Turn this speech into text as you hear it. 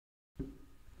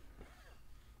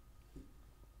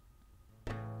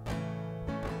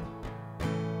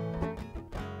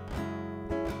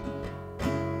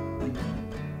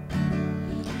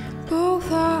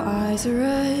eyes are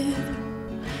red,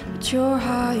 but you're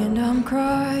high and I'm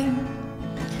crying.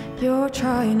 You're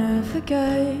trying to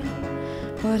forget,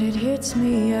 but it hits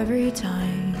me every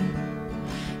time.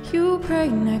 You pray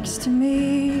next to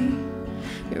me,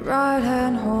 your right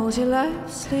hand holds your left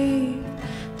sleeve,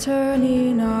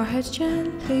 turning our heads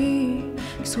gently,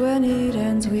 'cause when it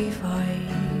ends we fight.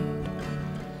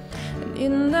 And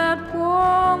in that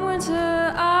warm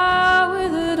winter hour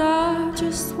that I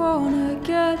just wanna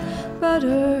get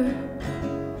better,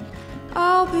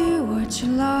 I'll be what you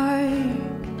like.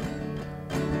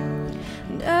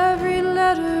 And every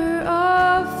letter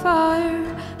of fire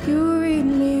you read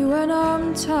me when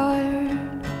I'm tired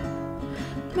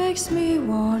makes me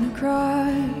wanna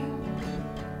cry.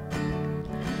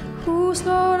 Whose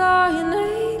Lord are you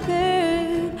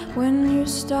naming when you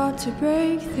start to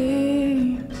break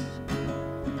things?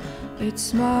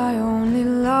 It's my only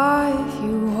life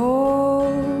you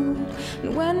hold.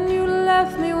 And when you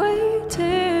left me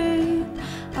waiting,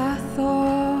 I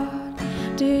thought,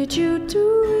 did you do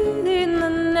it in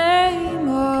the name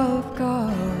of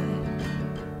God?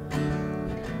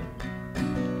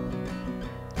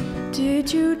 Did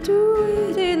you do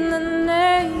it in the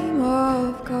name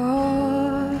of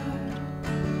God?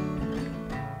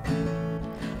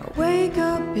 I wake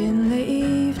up in the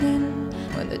evening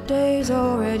when the day's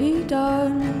already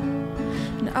done,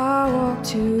 and I walk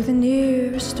to the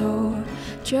nearest store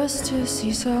just to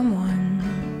see someone.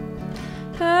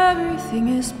 Everything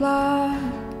is black,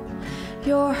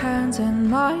 your hands and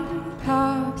my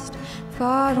past. If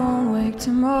I don't wake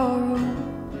tomorrow,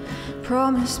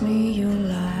 promise me you'll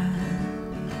laugh.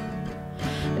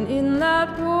 And in that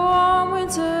warm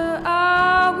winter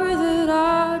hour that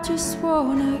I just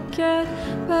wanna get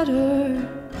better,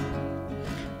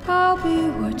 I'll be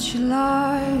what you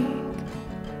like.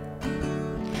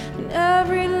 And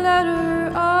every letter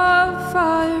of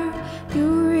fire you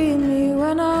read me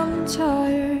when I'm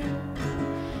tired,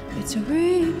 it's a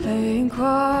replaying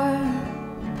choir.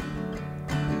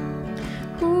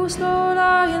 Whose Lord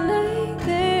are you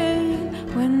naming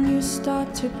when you start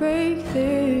to break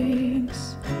things?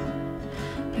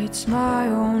 It's my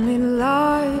only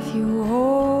life you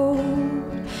hold.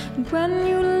 And when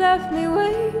you left me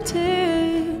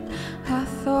waiting, I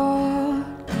thought,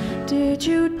 did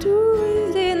you do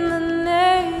it in the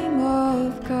name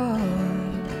of God?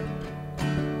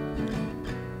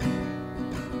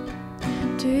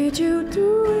 Did you do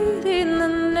it in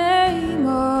the name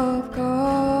of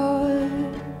God?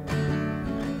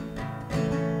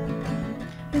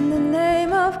 In the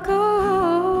name of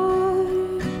God.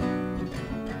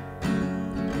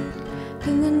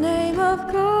 In the name of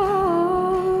God.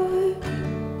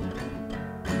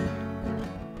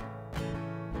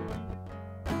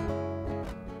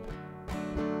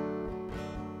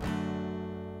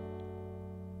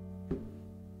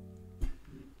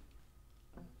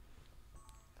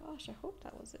 Gosh, I hope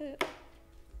that was it.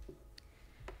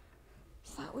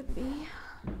 That would be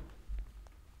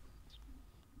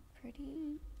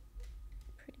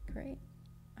pretty great,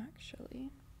 actually.